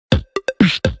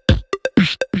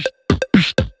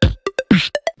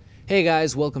Hey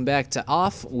guys, welcome back to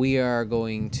Off. We are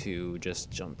going to just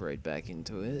jump right back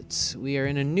into it. We are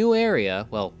in a new area.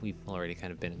 Well, we've already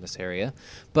kind of been in this area,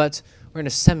 but we're in a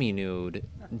semi-nude.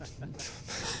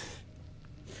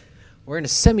 We're in a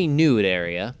semi-nude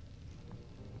area.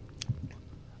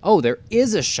 Oh, there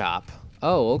is a shop.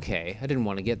 Oh, okay. I didn't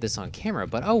want to get this on camera,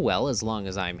 but oh well, as long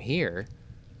as I'm here.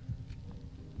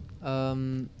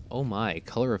 Oh my,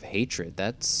 color of hatred.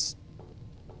 That's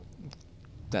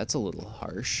a little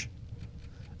harsh.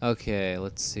 Okay,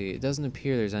 let's see. It doesn't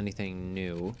appear there's anything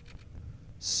new.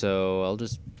 So I'll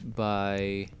just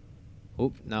buy...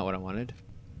 Oh, not what I wanted.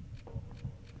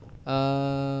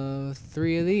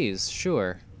 3 of these,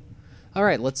 sure.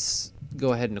 Alright, let's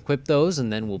go ahead and equip those,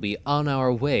 and then we'll be on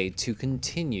our way to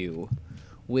continue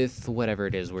with whatever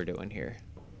it is we're doing here.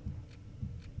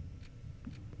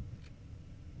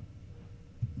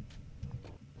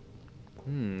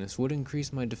 This would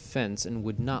increase my defense and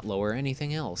would not lower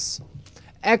anything else.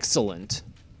 Excellent!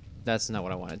 That's not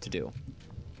what I wanted to do.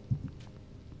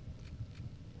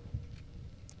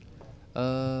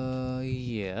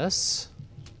 Yes.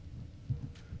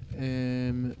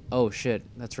 Oh shit,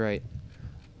 that's right.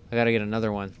 I gotta get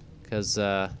another one, because,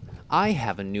 I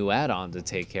have a new add-on to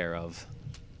take care of.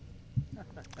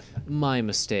 My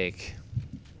mistake.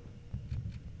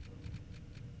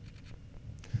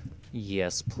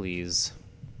 Yes, please.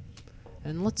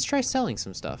 And let's try selling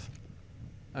some stuff.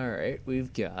 Alright,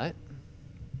 we've got...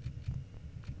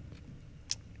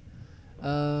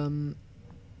 I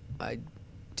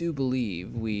do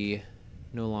believe we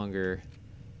no longer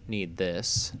need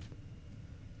this.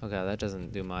 Oh god, that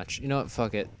doesn't do much. You know what?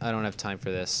 Fuck it. I don't have time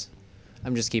for this.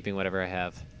 I'm just keeping whatever I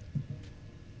have.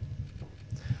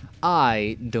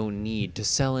 I don't need to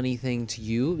sell anything to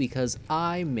you because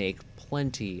I make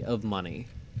plenty of money.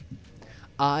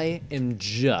 I am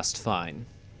just fine.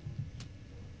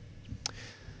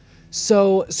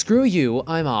 So, screw you,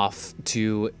 I'm off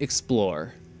to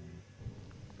explore.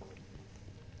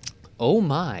 Oh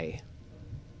my.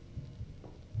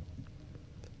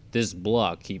 This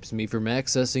block keeps me from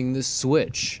accessing this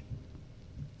switch.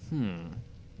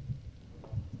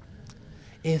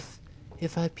 If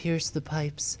I pierce the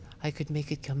pipes, I could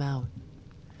make it come out.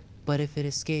 But if it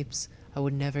escapes, I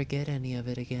would never get any of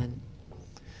it again.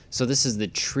 So this is the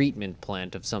treatment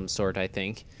plant of some sort, I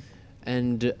think.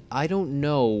 And I don't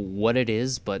know what it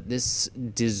is, but this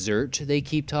dessert they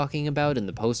keep talking about in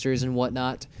the posters and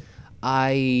whatnot,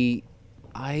 I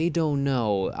don't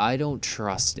know. I don't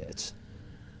trust it.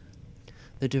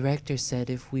 The director said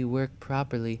if we work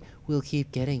properly, we'll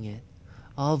keep getting it.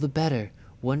 All the better.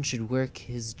 One should work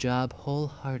his job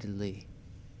wholeheartedly.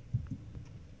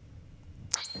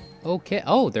 Okay.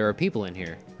 Oh, there are people in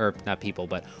here. Or, not people,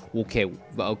 but... Okay.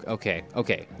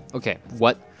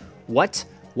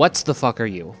 What the fuck are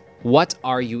you? What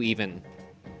are you even?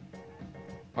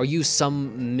 Are you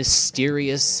some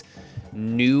mysterious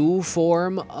new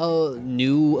evolved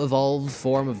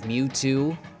form of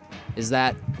Mewtwo? Is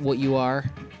that what you are?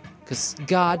 'Cause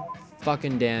god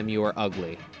fucking damn, you are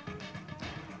ugly.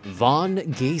 Von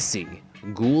Gacy,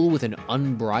 ghoul with an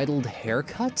unbridled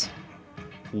haircut?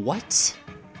 What?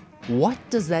 What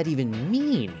does that even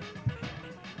mean?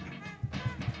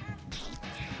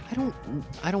 I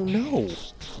don't know.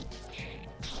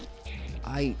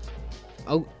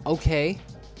 Oh, okay.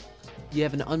 You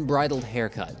have an unbridled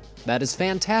haircut. That is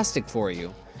fantastic for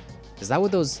you. Is that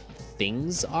what those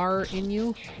things are in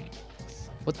you?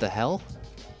 What the hell?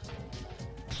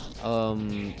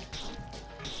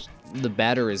 The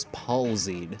batter is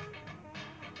palsied.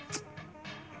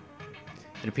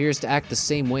 It appears to act the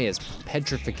same way as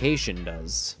petrification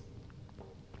does.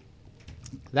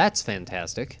 That's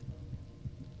fantastic.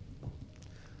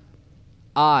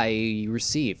 I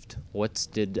received. What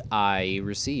did I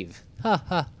receive? Ha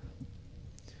ha.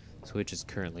 Switch is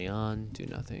currently on. Do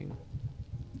nothing.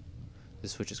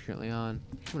 This switch is currently on.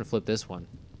 I'm gonna flip this one.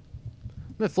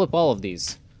 I'm gonna flip all of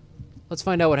these. Let's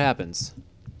find out what happens.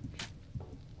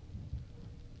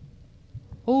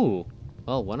 Ooh.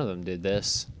 Well, one of them did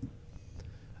this.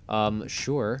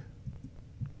 Sure.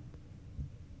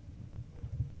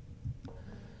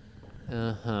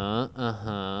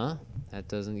 That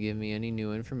doesn't give me any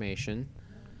new information.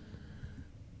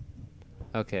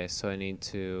 Okay, so I need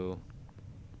to...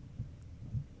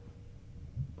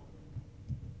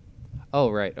 Oh,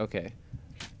 right, okay.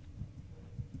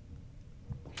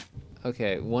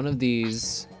 Okay, one of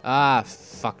these... Ah,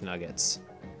 fuck nuggets.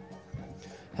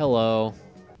 Hello.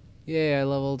 Yay, I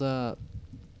leveled up.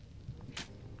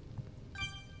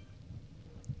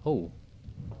 Oh.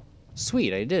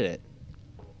 Sweet, I did it.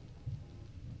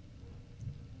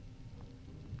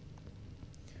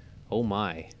 Oh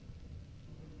my.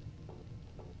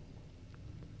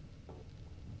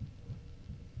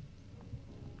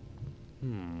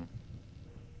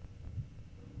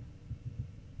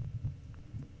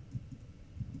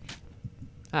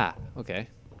 Ah, okay.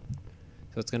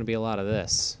 So it's gonna be a lot of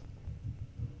this.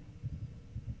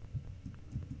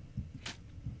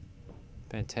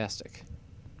 Fantastic.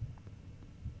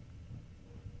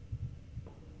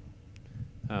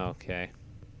 Okay.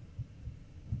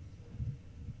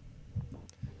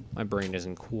 My brain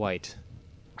isn't quite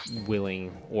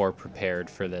willing or prepared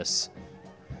for this.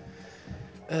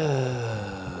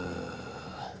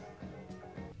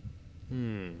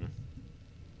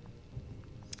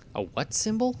 A what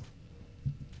symbol?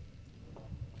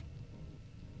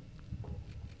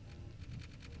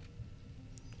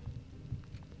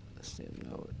 Same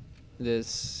note.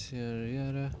 This yada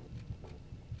yada.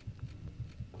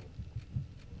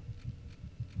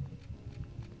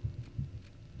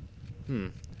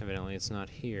 Evidently it's not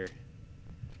here.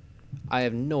 I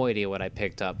have no idea what I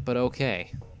picked up, but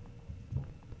okay.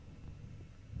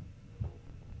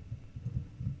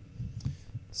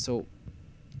 So...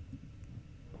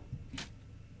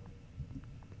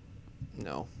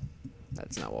 no,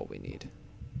 that's not what we need.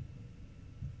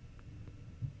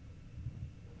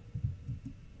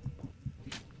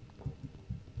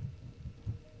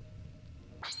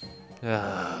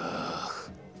 Ugh.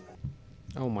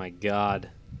 Oh my god.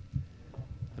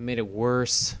 I made it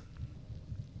worse.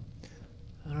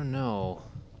 I don't know.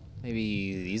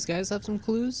 Maybe these guys have some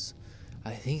clues?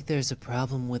 I think there's a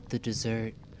problem with the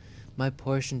dessert. My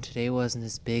portion today wasn't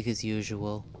as big as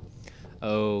usual.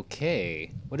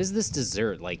 Okay. What is this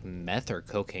dessert? Like meth or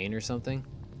cocaine or something?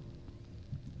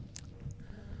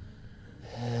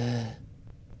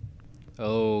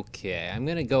 Okay, I'm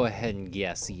gonna go ahead and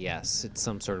guess yes. It's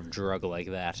some sort of drug like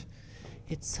that.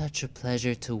 It's such a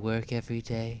pleasure to work every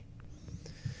day.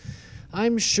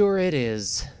 I'm sure it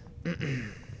is.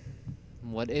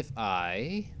 What if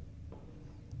I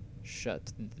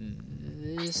shut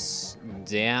this?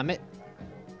 Damn it.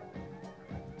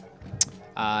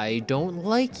 I don't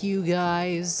like you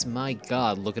guys. My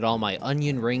god, look at all my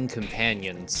onion ring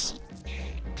companions.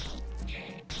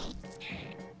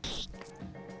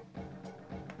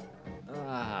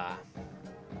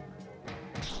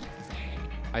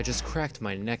 I just cracked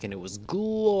my neck and it was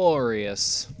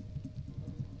glorious.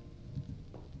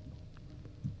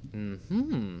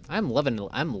 I'm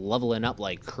leveling up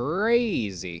like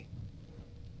crazy.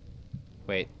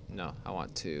 Wait, no, I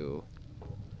want to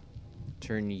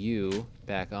turn you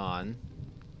back on.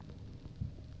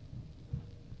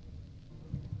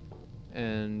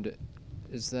 And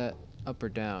is that up or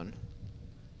down?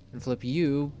 And flip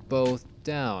you both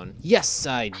down. Yes,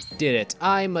 I did it.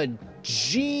 I'm a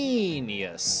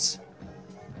genius.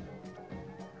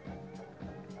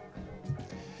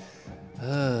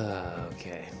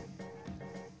 Okay.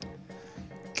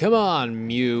 Come on,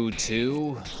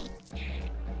 Mewtwo.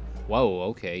 Whoa,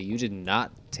 okay. You did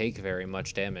not take very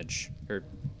much damage. Or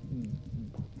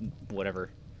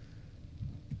whatever.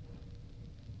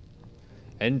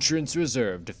 Entrance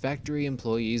reserved to factory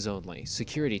employees only.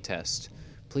 Security test.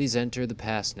 Please enter the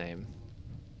pass name.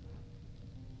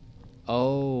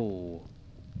 Oh.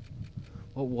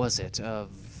 What was it? It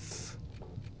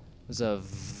was a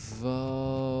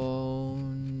Vone.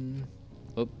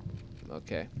 Oh,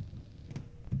 okay.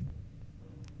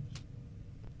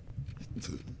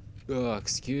 Oh,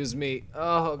 excuse me.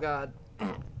 Oh, God.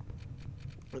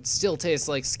 It still tastes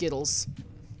like Skittles.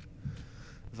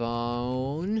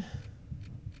 Vone.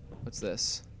 What's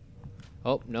this?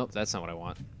 Oh, nope, that's not what I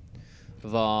want.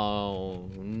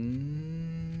 Vone.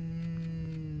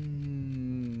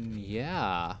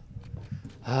 Yeah.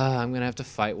 I'm gonna have to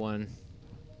fight one.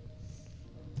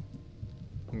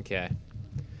 Okay.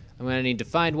 I'm gonna need to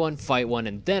find one, fight one,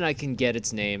 and then I can get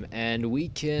its name, and we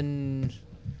can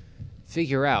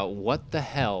figure out what the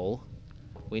hell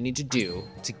we need to do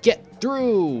to get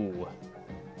through.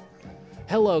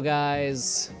 Hello,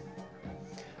 guys.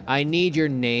 I need your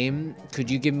name. Could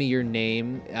you give me your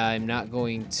name? I'm not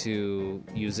going to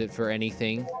use it for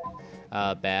anything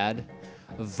bad.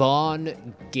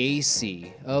 Vaughn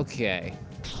Gacy. Okay.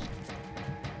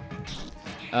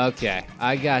 Okay,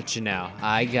 I got you now.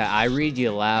 I read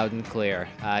you loud and clear.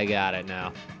 I got it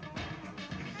now.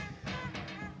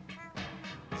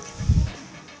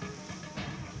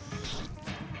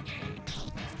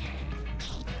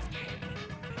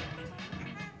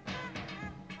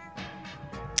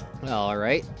 Well, all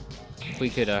right. If we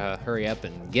could hurry up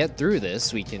and get through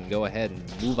this, we can go ahead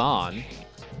and move on.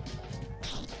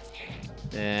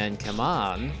 And come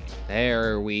on.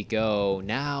 There we go.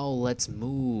 Now let's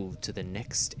move to the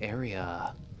next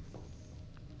area.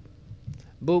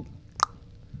 Boop.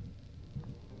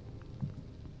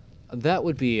 That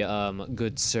would be,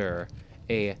 good sir,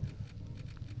 a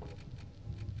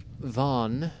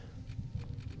Von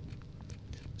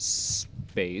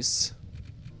space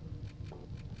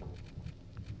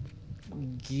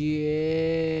Gacy.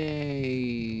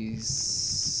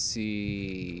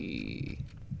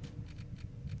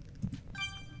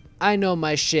 I know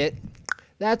my shit.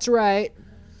 That's right.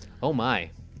 Oh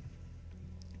my.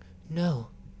 No.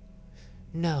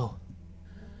 No.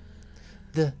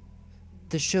 The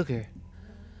sugar.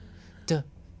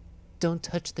 Don't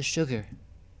touch the sugar.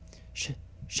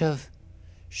 Shove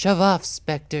off,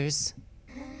 specters.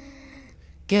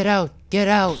 Get out, get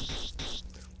out.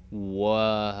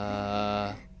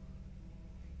 What?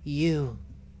 You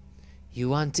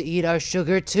want to eat our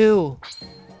sugar too?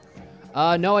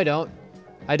 No, I don't.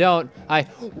 I don't.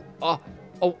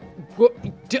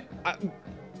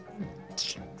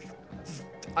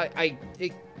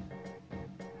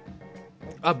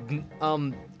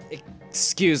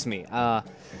 Excuse me.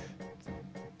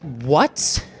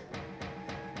 What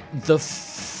the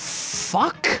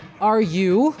fuck are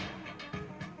you?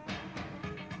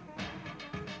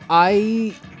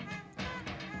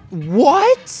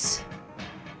 What?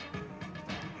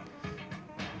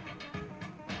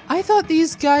 I thought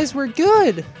these guys were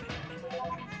good.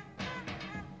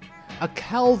 A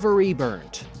Calvary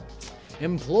burnt.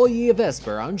 Employee of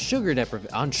Esper on sugar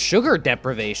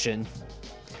deprivation.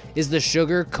 Is the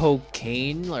sugar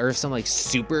cocaine or some like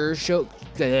super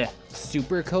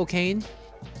cocaine?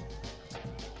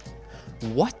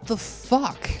 What the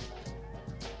fuck?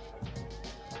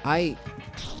 I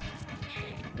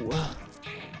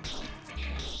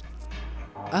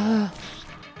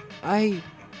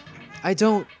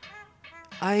don't.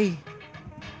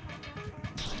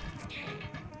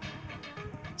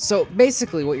 So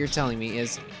basically what you're telling me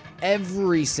is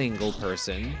every single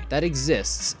person that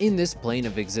exists in this plane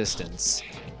of existence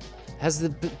has the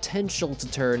potential to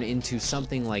turn into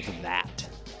something like that.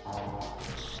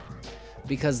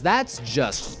 Because that's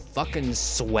just fucking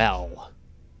swell.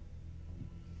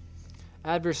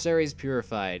 Adversaries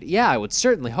purified. Yeah, I would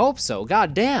certainly hope so.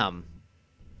 God damn.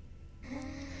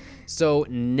 So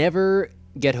never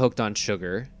get hooked on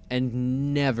sugar,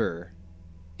 and never,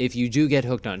 if you do get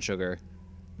hooked on sugar,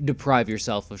 deprive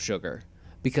yourself of sugar,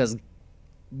 because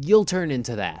you'll turn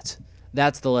into that.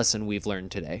 That's the lesson we've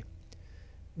learned today.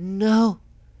 No,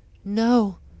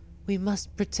 we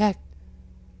must protect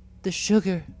the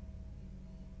sugar.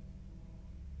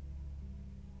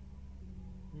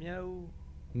 Meow.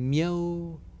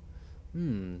 Meow.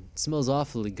 Smells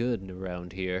awfully good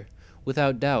around here.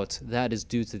 Without doubt, that is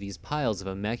due to these piles of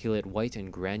immaculate white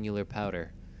and granular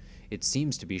powder. It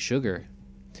seems to be sugar.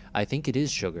 I think it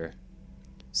is sugar.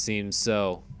 Seems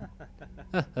so.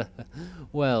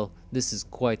 Well, this is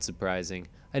quite surprising.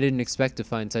 I didn't expect to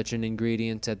find such an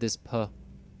ingredient at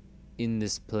in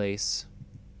this place.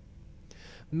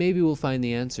 Maybe we'll find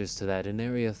the answers to that in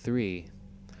Area 3.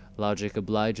 Logic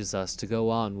obliges us to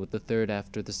go on with the third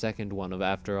after the second one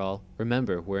after all.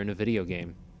 Remember, we're in a video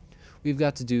game. We've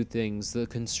got to do things the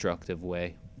constructive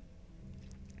way.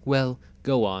 Well,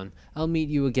 go on. I'll meet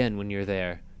you again when you're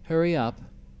there. Hurry up.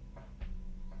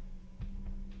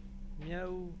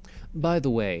 Meow. By the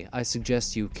way, I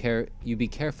suggest you be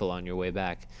careful on your way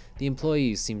back. The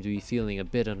employees seem to be feeling a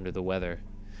bit under the weather.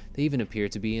 They even appear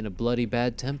to be in a bloody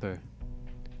bad temper.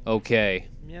 Okay.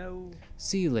 Meow.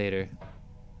 See you later.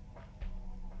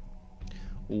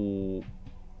 Ooh.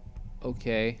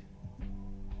 Okay.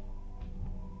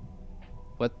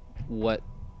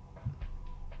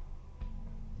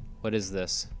 What is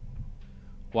this?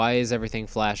 Why is everything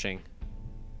flashing?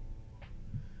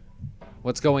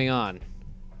 What's going on?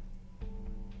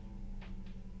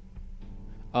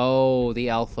 Oh, the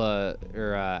alpha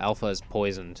is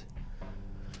poisoned.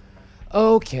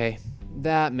 Okay,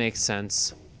 that makes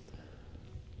sense.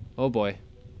 Oh boy.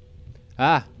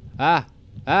 Ah!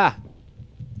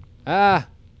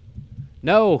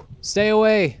 No! Stay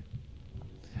away!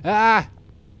 Ah!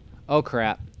 Oh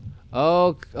crap.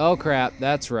 Oh crap,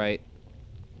 that's right.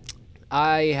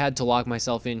 I had to lock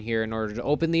myself in here in order to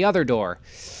open the other door.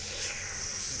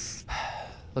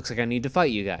 Looks like I need to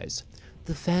fight you guys.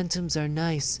 The phantoms are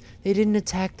nice. They didn't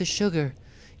attack the sugar.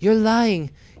 You're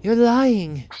lying. You're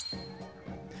lying.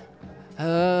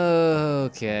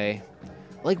 Okay.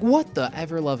 Like, what the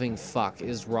ever-loving fuck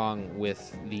is wrong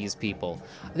with these people?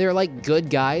 They're, like, good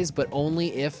guys, but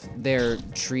only if they're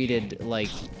treated,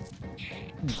 like,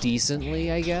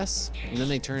 decently, I guess? And then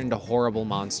they turn into horrible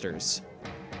monsters.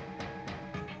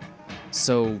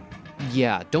 So,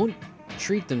 yeah, don't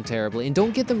treat them terribly, and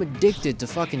don't get them addicted to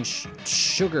fucking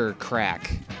sugar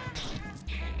crack.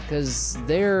 Because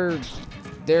they're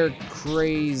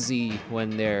crazy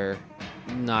when they're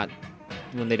not,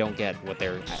 when they don't get what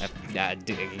they're,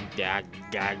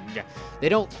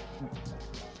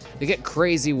 they get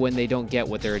crazy when they don't get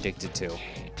what they're addicted to.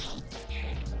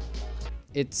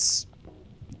 It's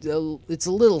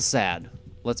a little sad,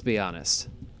 let's be honest.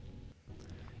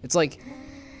 It's like,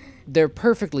 they're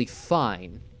perfectly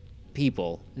fine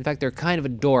people. In fact, they're kind of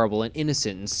adorable and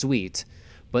innocent and sweet.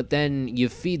 But then you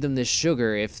feed them this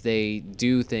sugar if they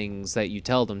do things that you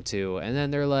tell them to, and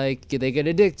then they're like, they get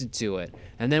addicted to it.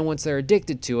 And then once they're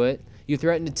addicted to it, you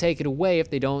threaten to take it away if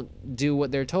they don't do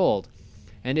what they're told.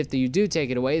 And if you do take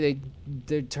it away,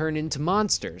 they turn into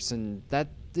monsters, and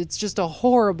it's just a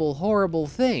horrible, horrible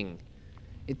thing.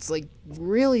 It's like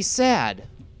really sad.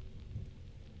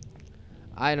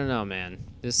 I don't know, man.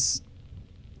 This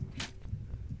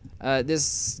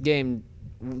game,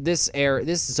 this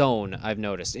zone, I've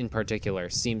noticed in particular,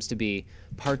 seems to be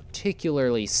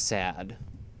particularly sad.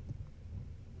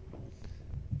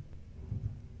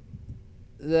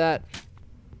 That,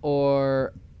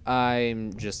 or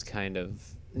I'm just kind of,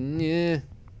 that,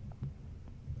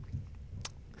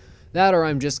 or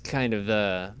I'm just kind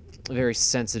of very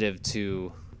sensitive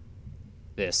to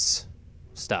this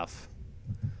stuff.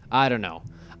 I don't know.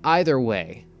 Either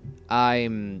way,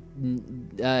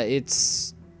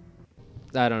 it's,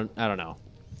 I don't know.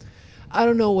 I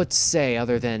don't know what to say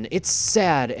other than it's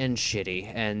sad and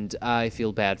shitty, and I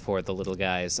feel bad for the little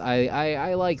guys.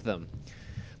 I like them.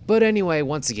 But anyway,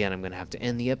 once again, I'm going to have to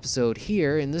end the episode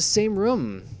here in the same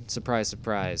room. Surprise,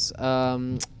 surprise.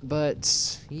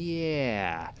 But,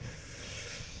 yeah.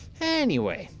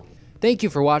 Anyway, thank you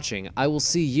for watching. I will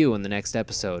see you in the next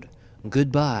episode.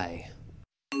 Goodbye.